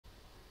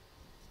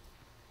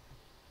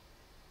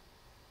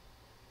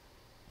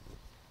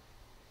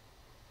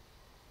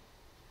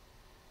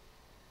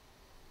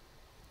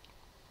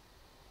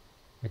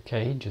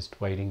Okay,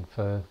 just waiting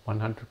for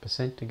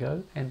 100% to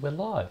go, and we're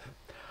live.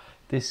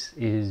 This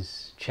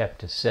is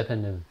Chapter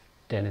 7 of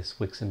Dennis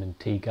Wixom and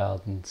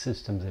Tegarden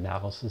Systems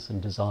Analysis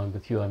and Design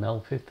with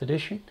UML 5th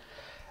edition,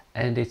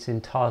 and it's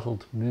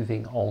entitled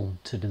Moving On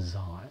to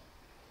Design.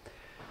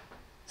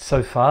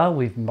 So far,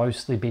 we've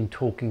mostly been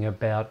talking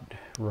about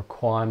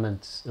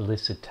requirements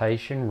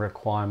elicitation,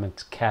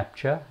 requirements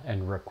capture,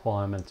 and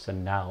requirements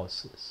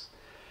analysis.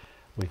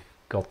 We've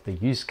got the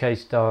use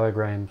case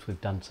diagrams,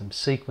 we've done some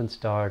sequence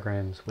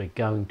diagrams, we're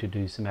going to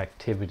do some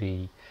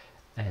activity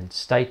and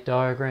state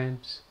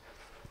diagrams,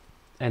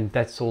 and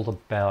that's all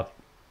about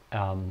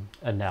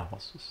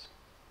analysis.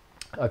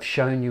 I've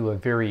shown you a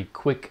very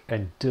quick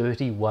and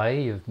dirty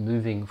way of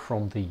moving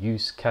from the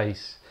use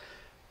case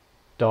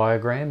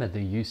diagram and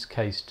the use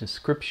case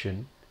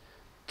description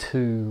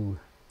to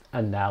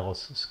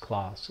analysis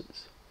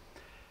classes.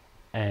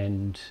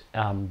 And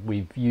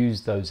we've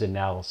used those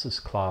analysis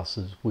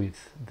classes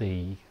with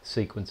the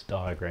sequence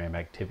diagram,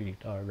 activity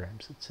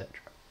diagrams, etc.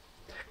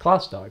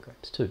 Class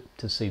diagrams too,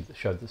 to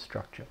show the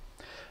structure.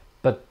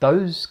 But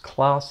those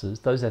classes,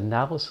 those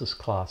analysis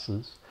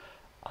classes,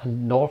 are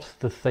not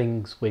the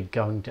things we're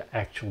going to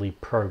actually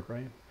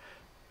program.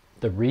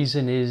 The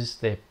reason is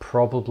they're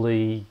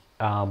probably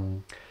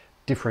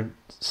different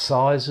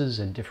sizes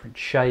and different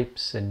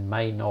shapes and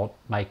may not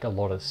make a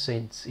lot of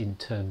sense in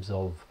terms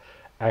of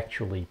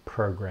actually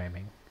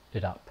programming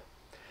it up.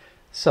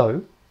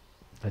 So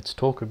let's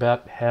talk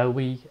about how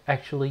we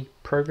actually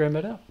program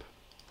it up.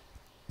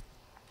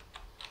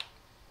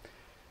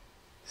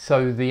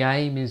 So the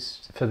aim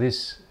is for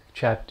this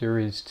chapter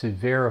is to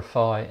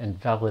verify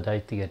and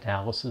validate the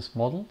analysis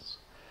models,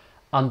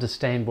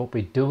 understand what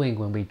we're doing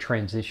when we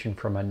transition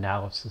from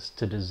analysis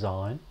to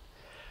design,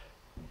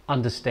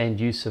 understand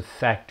use of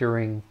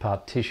factoring,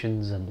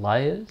 partitions and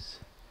layers,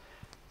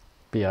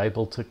 be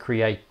able to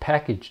create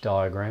package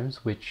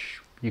diagrams, which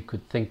you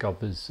could think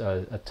of as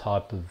a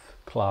type of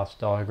class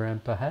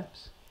diagram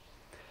perhaps,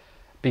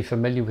 be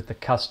familiar with the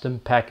custom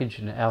package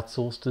and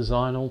outsource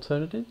design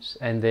alternatives,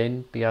 and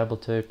then be able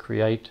to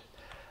create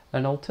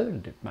an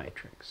alternative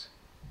matrix.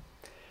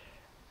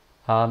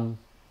 I'm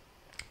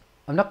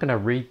not going to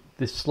read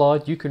this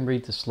slide. You can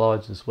read the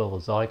slides as well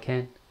as I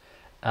can,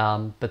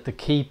 but the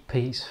key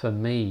piece for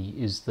me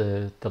is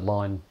the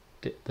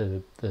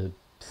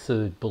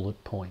third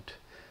bullet point,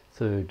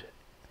 third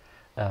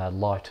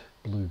light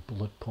blue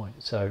bullet point.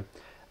 So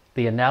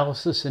the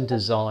analysis and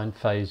design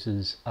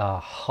phases are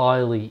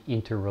highly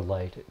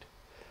interrelated,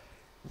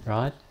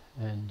 right?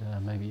 And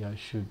maybe I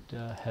should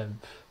have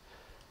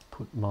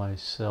put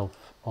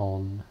myself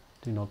on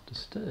do not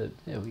disturb.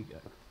 There we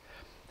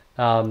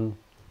go.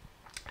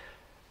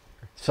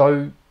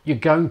 So you're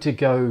going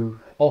to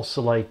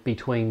oscillate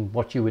between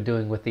what you were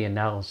doing with the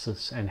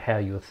analysis and how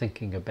you're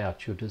thinking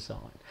about your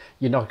design.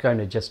 You're not going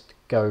to just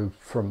go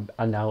from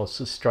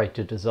analysis straight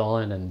to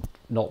design and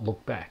not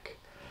look back,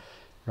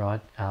 right?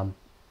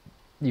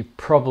 You're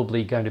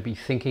probably going to be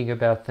thinking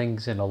about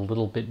things in a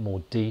little bit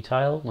more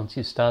detail once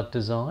you start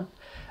design,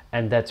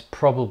 and that's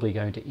probably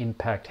going to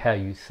impact how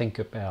you think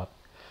about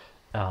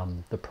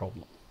the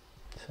problem.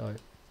 So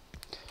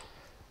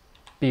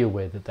be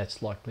aware that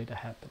that's likely to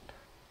happen.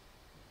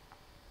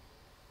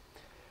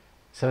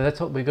 So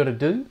that's what we've got to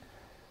do.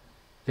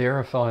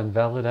 Verify and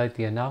validate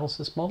the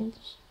analysis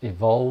models,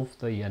 evolve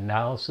the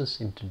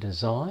analysis into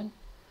design,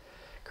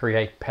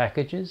 create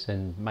packages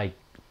and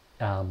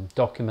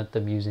document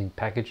them using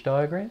package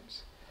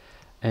diagrams,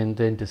 and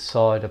then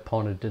decide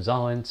upon a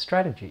design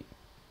strategy.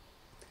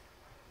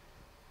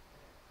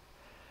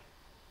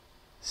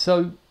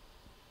 So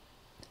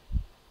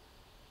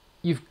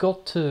you've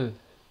got to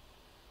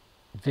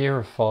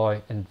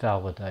verify and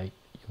validate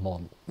your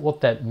model.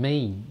 What that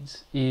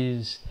means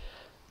is,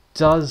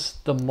 does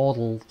the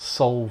model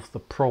solve the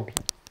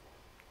problem,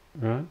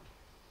 right?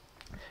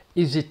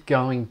 Is it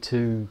going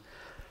to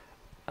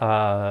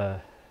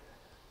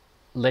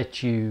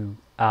let you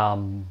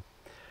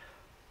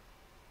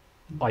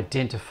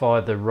identify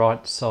the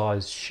right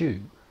size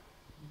shoe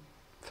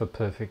for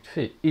perfect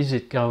fit? Is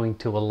it going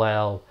to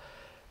allow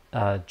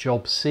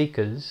job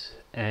seekers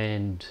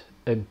and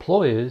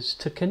employers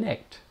to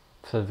connect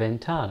for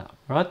Ventana,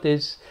 right?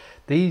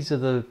 These are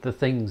the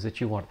things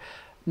that you want.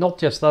 Not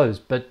just those,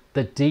 but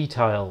the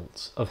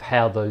details of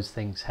how those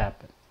things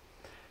happen.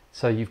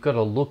 So you've got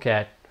to look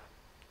at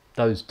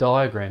those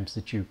diagrams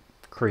that you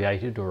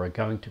created or are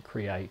going to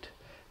create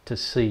to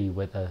see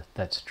whether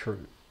that's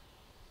true.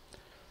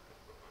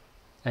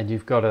 And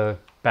you've got to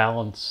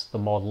balance the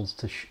models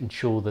to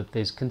ensure that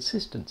there's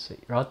consistency,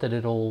 right? That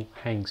it all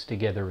hangs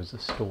together as a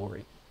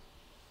story.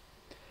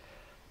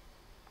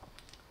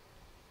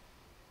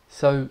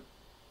 So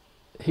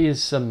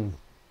here's some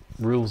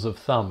rules of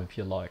thumb, if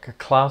you like. A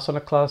class on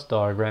a class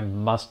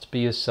diagram must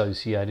be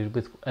associated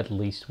with at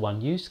least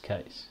one use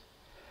case.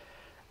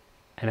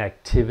 An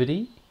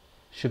activity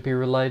should be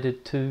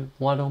related to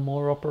one or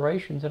more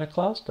operations in a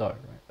class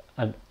diagram.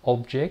 An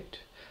object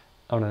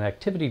on an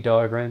activity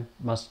diagram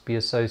must be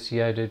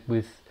associated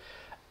with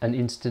an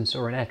instance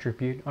or an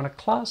attribute on a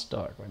class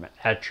diagram. An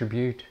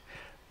attribute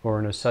or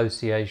an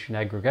association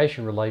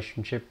aggregation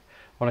relationship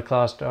on a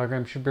class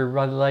diagram should be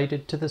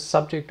related to the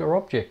subject or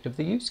object of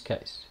the use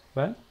case,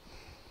 right?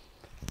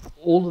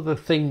 All of the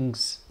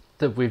things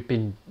that we've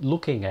been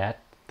looking at,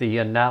 the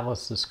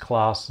analysis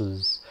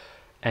classes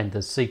and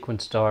the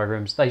sequence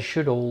diagrams, they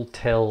should all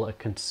tell a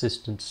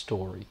consistent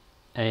story.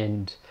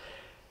 And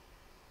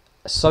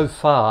so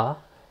far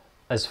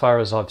as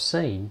I've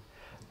seen,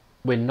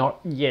 we're not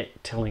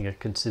yet telling a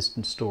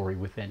consistent story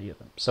with any of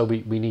them. So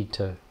we need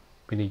to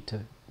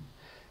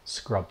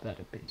scrub that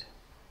a bit.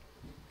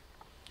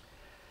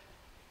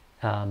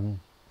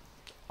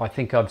 I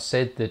think I've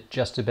said that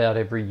just about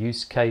every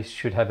use case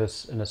should have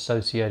an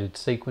associated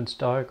sequence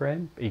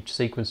diagram. Each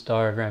sequence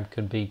diagram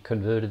can be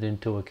converted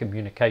into a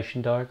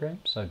communication diagram,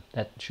 so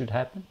that should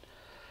happen.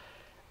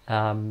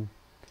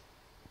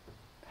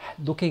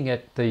 Looking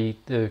at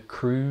the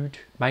crude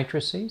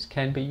matrices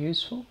can be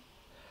useful.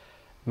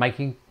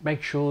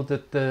 Make sure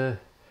that the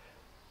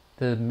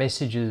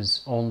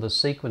messages on the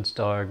sequence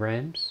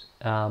diagrams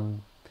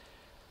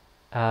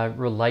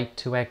relate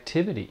to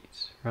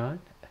activities, right?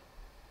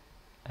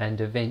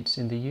 And events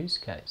in the use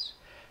case.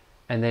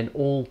 And then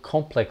all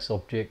complex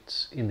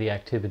objects in the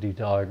activity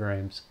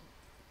diagrams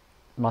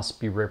must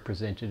be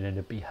represented in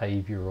a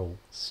behavioral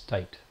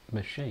state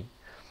machine.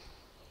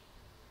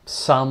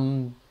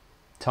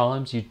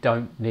 Sometimes you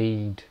don't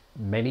need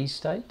many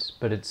states,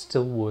 but it's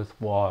still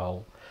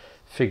worthwhile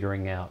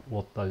figuring out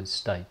what those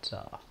states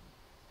are.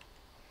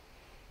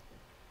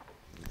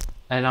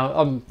 And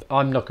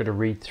I'm not going to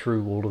read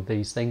through all of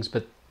these things,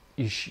 but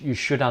you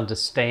should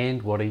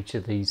understand what each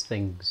of these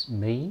things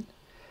mean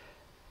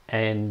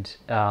and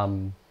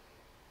how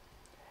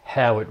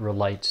it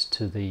relates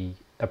to the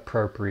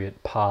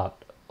appropriate part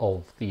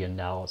of the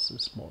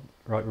analysis model,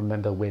 right?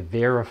 Remember, we're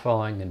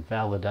verifying and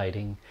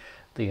validating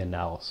the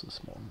analysis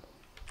model.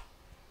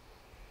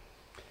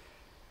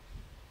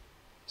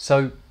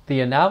 So the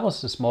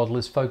analysis model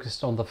is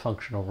focused on the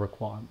functional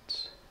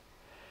requirements.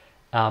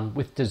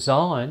 With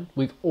design,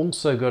 we've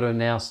also got to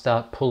now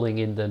start pulling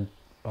in the,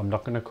 I'm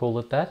not going to call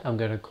it that, I'm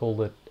going to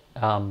call it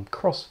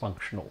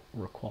cross-functional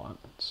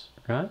requirements,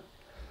 right?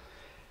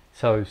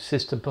 So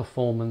system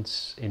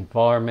performance,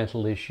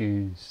 environmental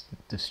issues,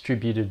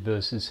 distributed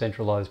versus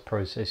centralized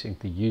processing,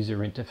 the user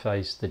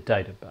interface, the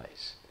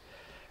database,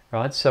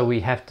 right? So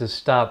we have to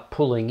start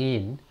pulling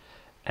in,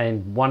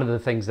 and one of the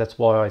things, that's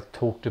why I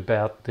talked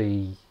about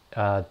the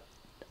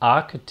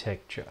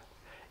architecture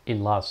in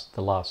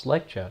the last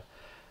lecture,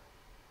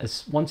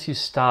 is once you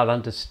start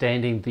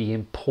understanding the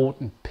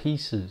important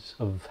pieces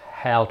of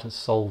how to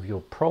solve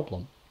your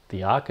problem,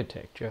 the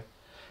architecture,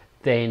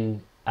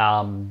 then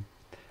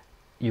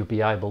you'll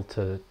be able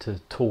to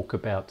talk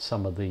about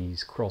some of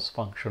these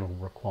cross-functional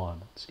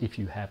requirements if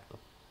you have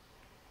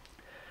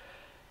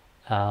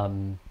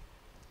them.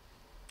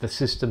 The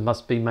system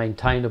must be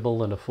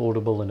maintainable and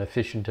affordable and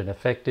efficient and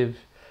effective,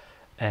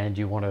 and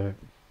you want to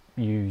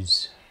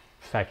use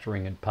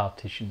factoring and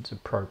partitions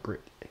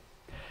appropriately.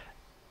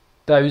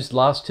 Those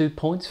last 2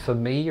 points for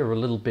me are a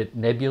little bit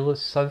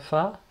nebulous so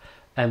far,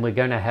 and we're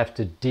going to have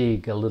to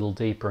dig a little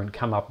deeper and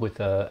come up with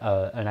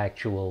an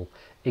actual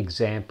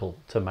example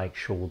to make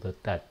sure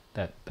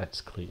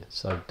that's clear.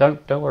 So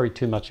don't worry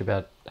too much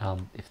about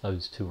if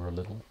those two are a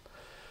little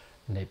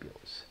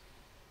nebulous.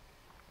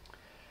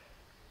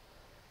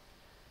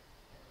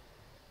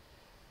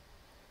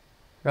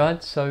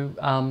 Right, so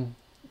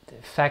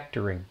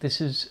factoring.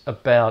 This is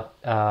about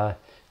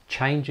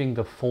changing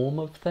the form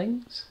of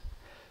things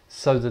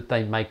so that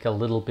they make a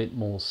little bit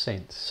more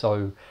sense.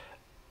 So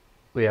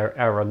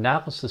our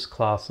analysis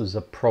classes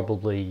are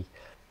probably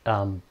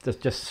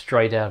just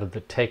straight out of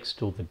the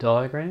text or the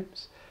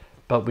diagrams,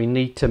 but we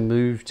need to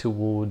move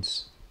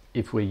towards,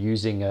 if we're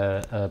using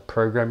a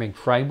programming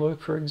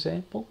framework, for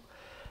example,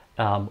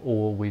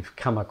 or we've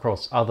come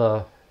across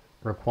other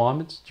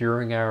requirements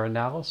during our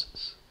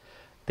analysis,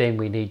 then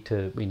we need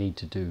to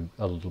do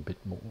a little bit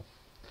more,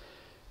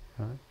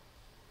 right?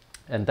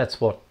 And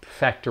that's what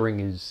factoring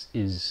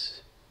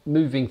is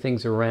moving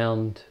things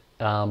around,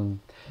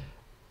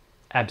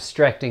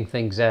 abstracting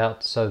things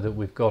out so that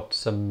we've got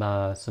some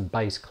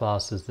base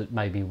classes that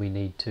maybe we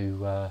need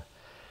to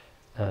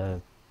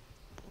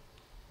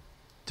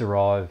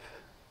derive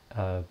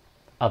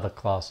other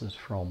classes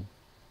from.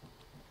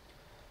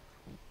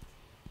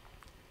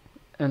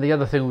 And the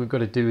other thing we've got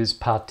to do is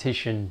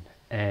partition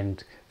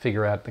and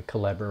figure out the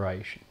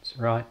collaborations,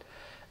 right?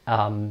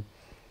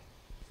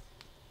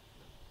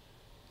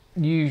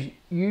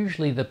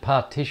 Usually the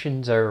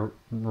partitions are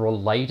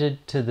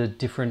related to the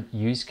different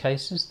use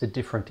cases, the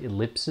different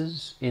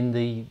ellipses in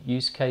the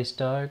use case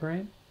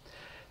diagram.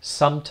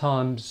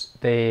 Sometimes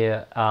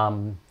they're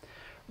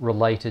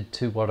related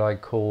to what I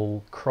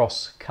call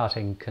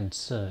cross-cutting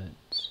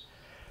concerns.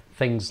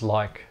 Things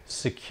like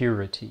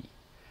security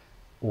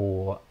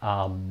or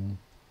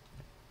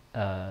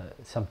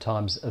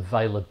sometimes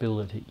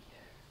availability,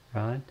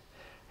 right?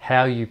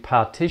 How you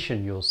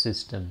partition your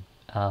system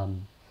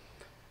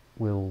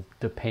will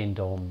depend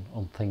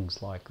on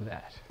things like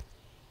that.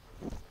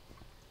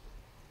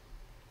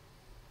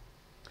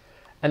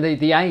 And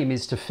the aim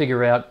is to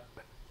figure out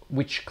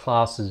which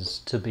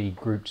classes to be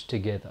grouped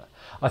together.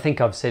 I think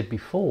I've said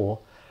before,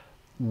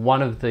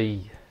 one of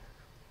the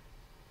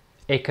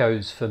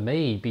echoes for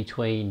me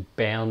between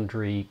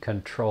boundary,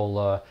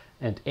 controller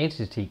and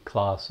entity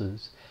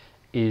classes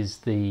is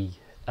the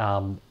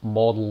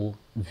model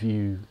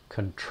view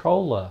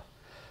controller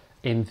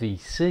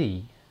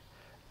MVC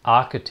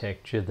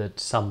architecture that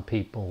some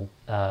people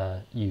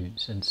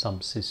use and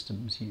some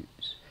systems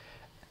use.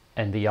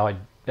 And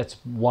that's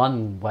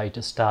one way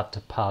to start to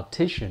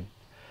partition.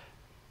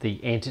 The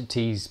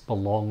entities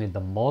belong in the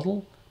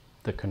model,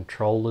 the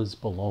controllers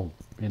belong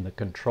in the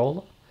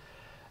controller,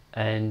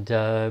 and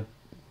the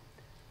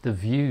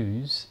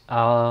views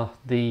are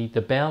the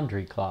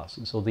boundary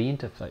classes or the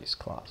interface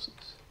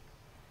classes.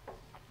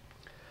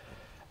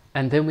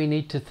 And then we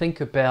need to think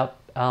about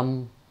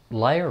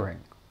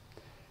layering,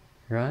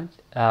 right?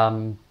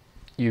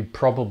 You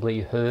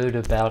probably heard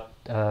about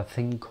a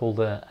thing called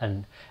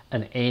an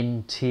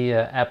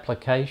N-tier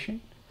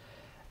application,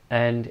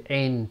 and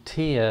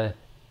N-tier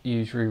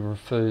usually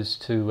refers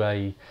to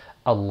a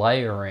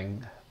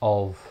layering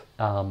of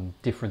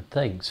different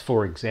things.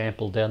 For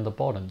example, down the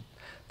bottom,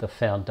 the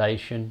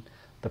foundation,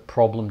 the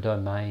problem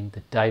domain,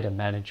 the data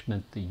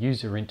management, the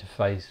user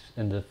interface,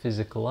 and the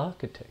physical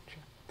architecture.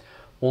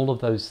 All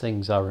of those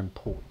things are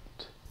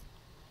important.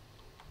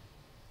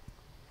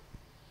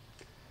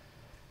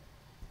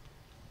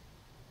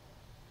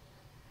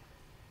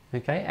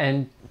 Okay,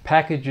 and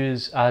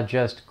packages are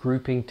just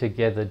grouping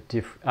together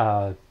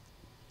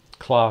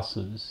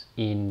classes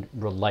in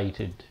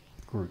related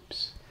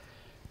groups,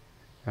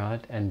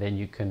 right? And then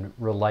you can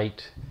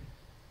relate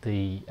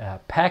the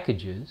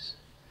packages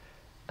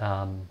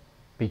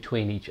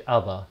between each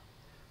other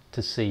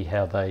to see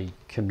how they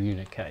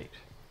communicate.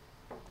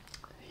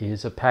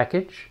 Here's a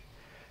package,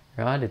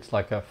 right? It's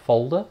like a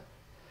folder,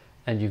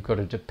 and you've got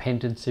a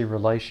dependency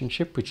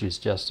relationship, which is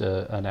just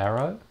an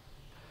arrow.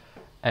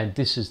 And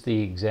this is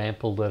the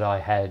example that I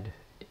had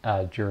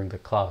during the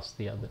class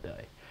the other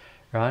day,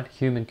 right?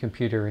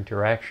 Human-computer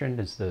interaction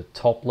is the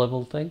top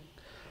level thing.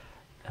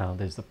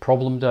 There's the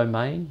problem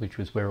domain, which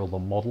was where all the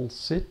models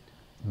sit.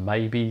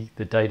 Maybe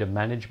the data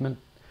management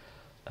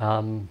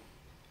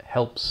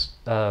helps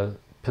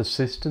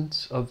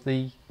persistence of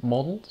the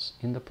models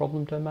in the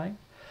problem domain.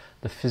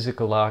 The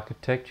physical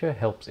architecture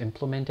helps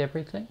implement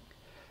everything.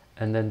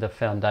 And then the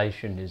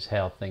foundation is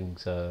how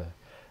things are,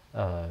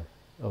 or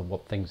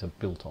what things are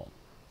built on.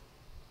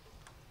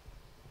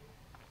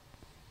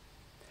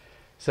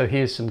 So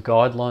here's some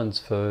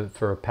guidelines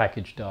for a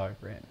package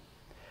diagram.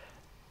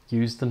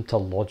 Use them to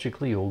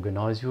logically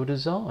organize your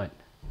design.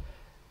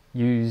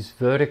 Use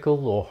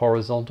vertical or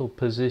horizontal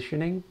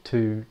positioning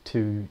to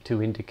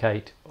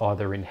indicate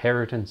either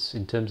inheritance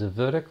in terms of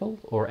vertical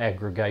or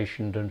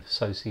aggregation and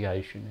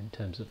association in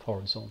terms of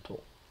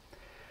horizontal.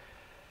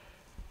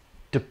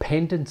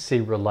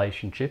 Dependency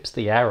relationships,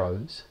 the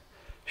arrows,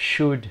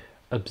 should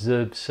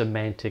observe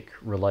semantic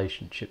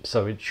relationships.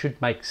 So it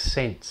should make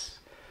sense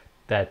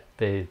that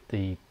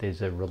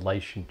there's a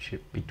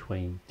relationship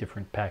between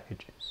different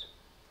packages.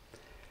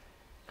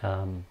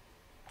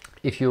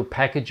 If you're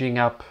packaging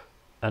up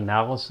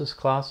analysis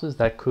classes,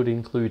 that could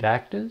include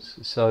actors,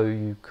 so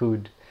you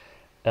could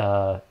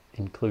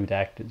include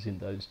actors in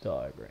those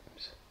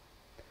diagrams.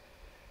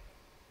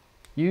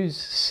 Use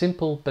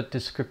simple but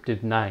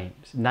descriptive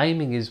names.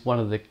 Naming is one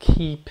of the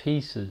key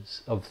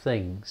pieces of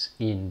things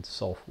in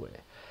software.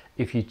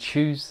 If you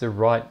choose the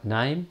right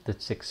name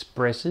that's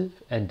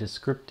expressive and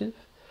descriptive,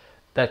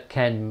 that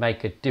can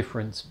make a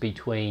difference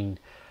between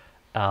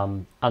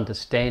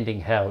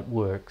understanding how it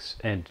works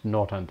and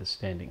not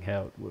understanding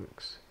how it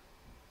works.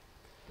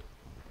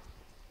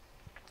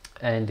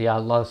 And the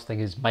last thing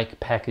is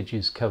make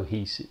packages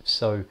cohesive.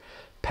 So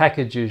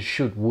packages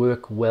should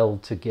work well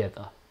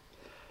together.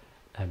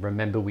 And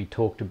remember, we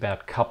talked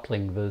about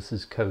coupling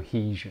versus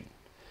cohesion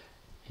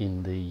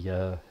in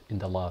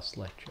the last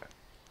lecture.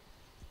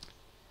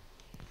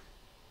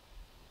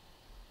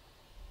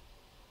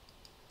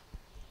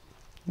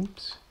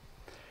 Oops.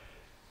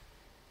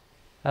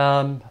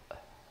 I'm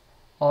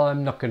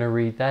not going to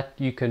read that.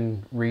 You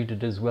can read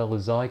it as well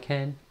as I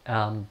can.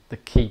 The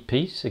key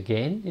piece,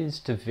 again, is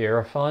to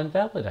verify and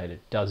validate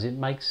it. Does it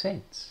make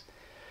sense?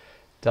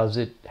 Does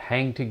it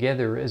hang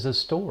together as a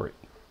story?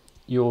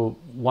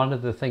 One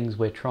of the things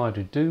we're trying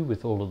to do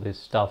with all of this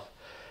stuff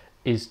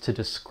is to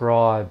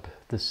describe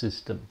the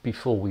system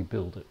before we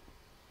build it.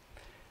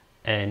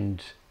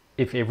 And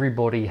if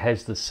everybody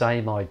has the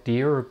same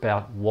idea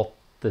about what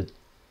the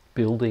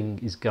building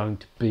is going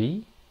to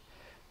be,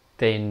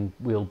 then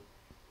we'll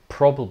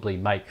probably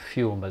make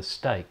fewer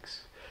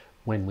mistakes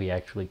when we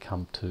actually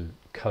come to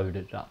code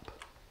it up.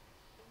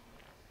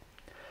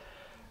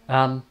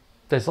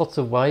 There's lots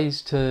of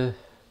ways to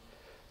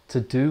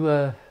do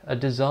a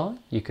design.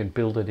 You can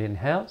build it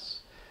in-house,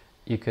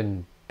 you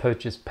can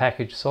purchase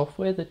packaged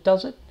software that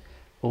does it,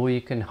 or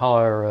you can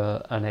hire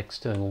an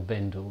external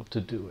vendor to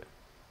do it.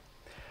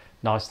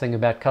 Nice thing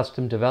about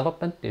custom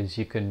development is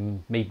you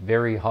can meet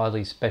very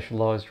highly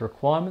specialized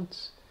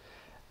requirements.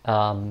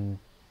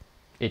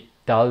 It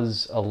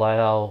does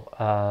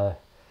allow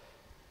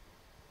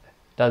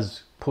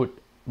does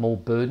put more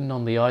burden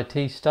on the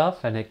IT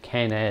stuff, and it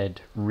can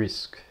add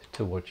risk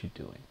to what you're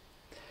doing.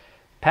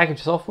 Packaged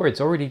software, it's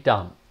already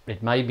done.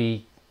 It may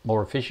be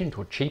more efficient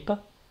or cheaper,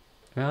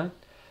 right?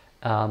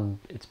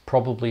 It's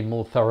probably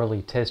more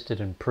thoroughly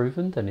tested and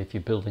proven than if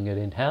you're building it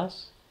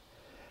in-house.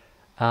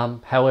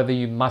 However,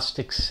 you must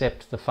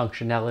accept the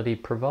functionality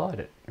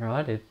provided,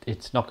 right?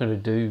 It's not going to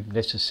do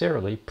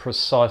necessarily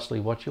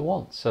precisely what you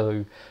want,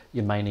 so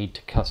you may need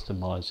to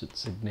customize it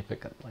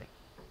significantly.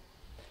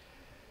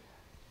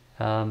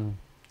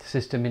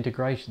 System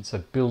integration, so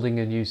building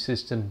a new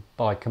system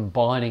by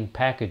combining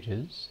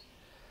packages,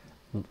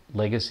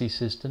 legacy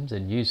systems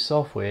and new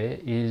software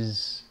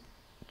is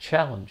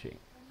challenging,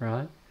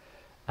 right?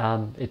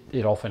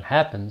 It often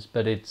happens,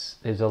 but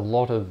there's a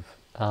lot of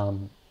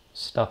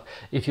stuff.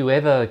 If you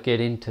ever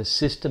get into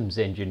systems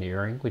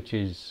engineering, which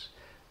is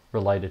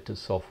related to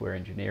software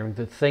engineering,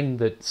 the thing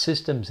that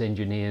systems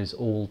engineers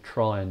all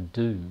try and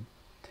do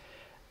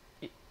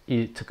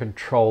to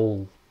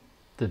control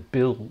the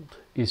build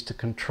is to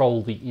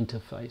control the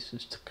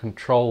interfaces, to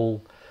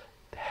control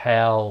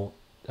how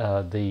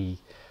the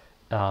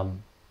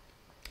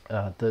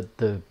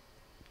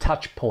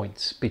touch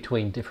points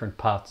between different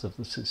parts of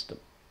the system.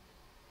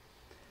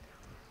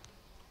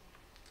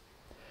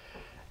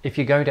 If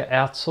you're going to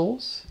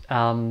outsource,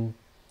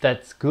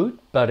 that's good,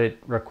 but it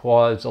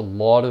requires a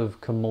lot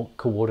of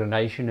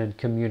coordination and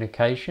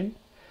communication.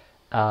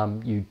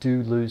 You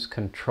do lose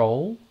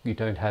control. You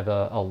don't have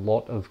a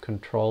lot of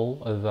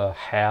control over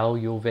how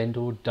your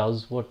vendor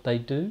does what they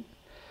do.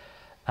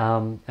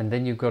 And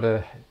then you've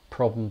got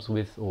problems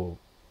with, or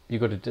you've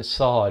got to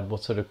decide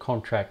what sort of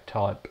contract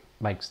type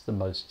makes the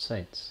most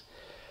sense.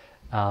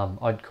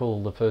 I'd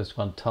call the first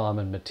one time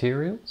and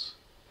materials.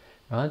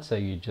 Right, so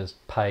you just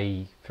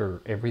pay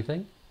for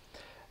everything.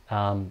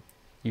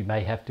 You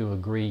may have to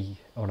agree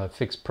on a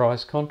fixed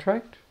price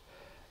contract,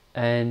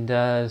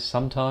 and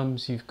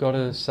sometimes you've got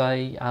to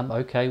say,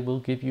 okay, we'll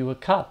give you a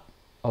cut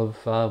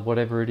of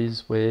whatever it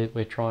is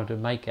we're trying to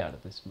make out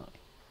of this money.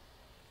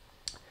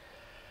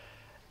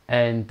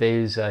 And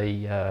there's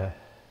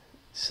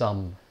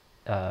some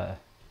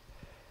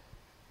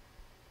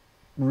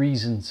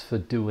reasons for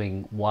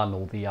doing one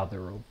or the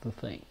other of the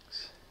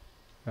things,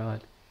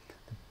 right?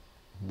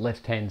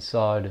 Left hand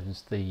side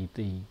is the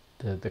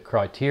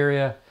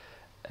criteria,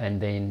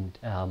 and then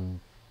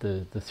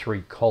the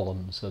three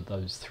columns are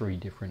those three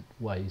different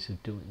ways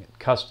of doing it: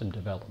 custom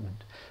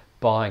development,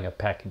 buying a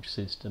package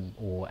system,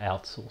 or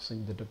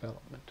outsourcing the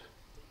development.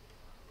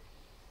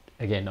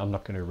 Again, I'm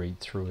not going to read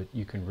through it.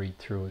 You can read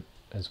through it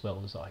as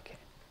well as I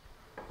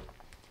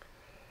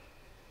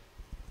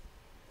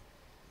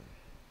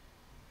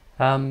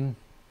can.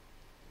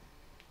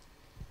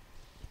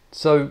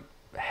 So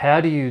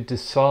how do you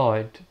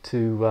decide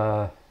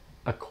to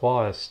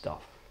acquire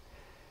stuff,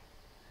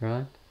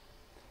 right?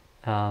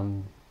 How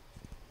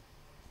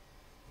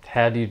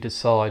do you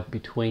decide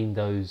between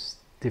those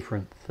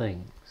different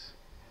things?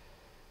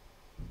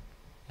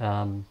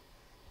 The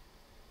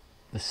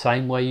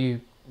same way you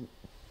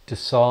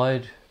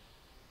decide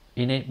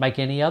make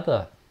any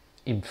other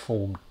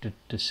informed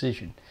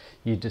decision.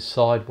 You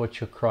decide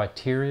what your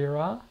criteria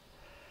are,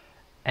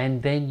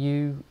 and then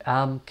you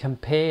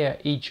compare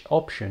each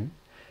option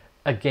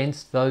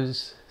against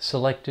those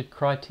selected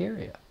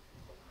criteria.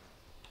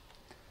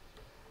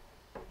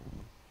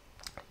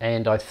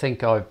 And I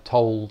think I've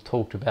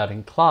talked about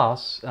in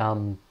class,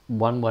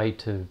 one way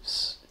to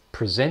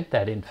present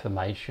that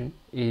information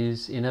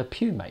is in a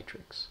Pew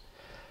matrix.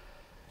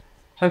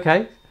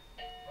 Okay,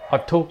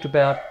 I've talked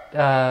about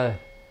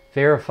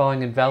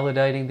verifying and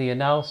validating the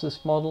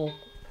analysis model,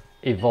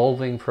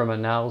 evolving from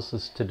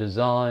analysis to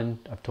design.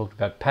 I've talked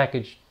about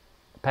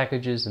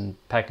packages and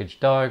package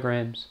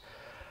diagrams.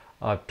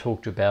 I've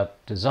talked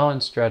about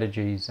design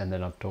strategies, and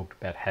then I've talked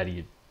about how do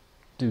you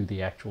do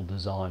the actual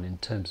design in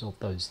terms of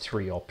those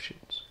three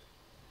options.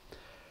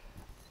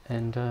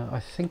 And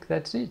I think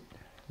that's it.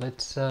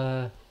 Let's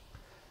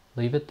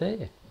leave it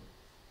there.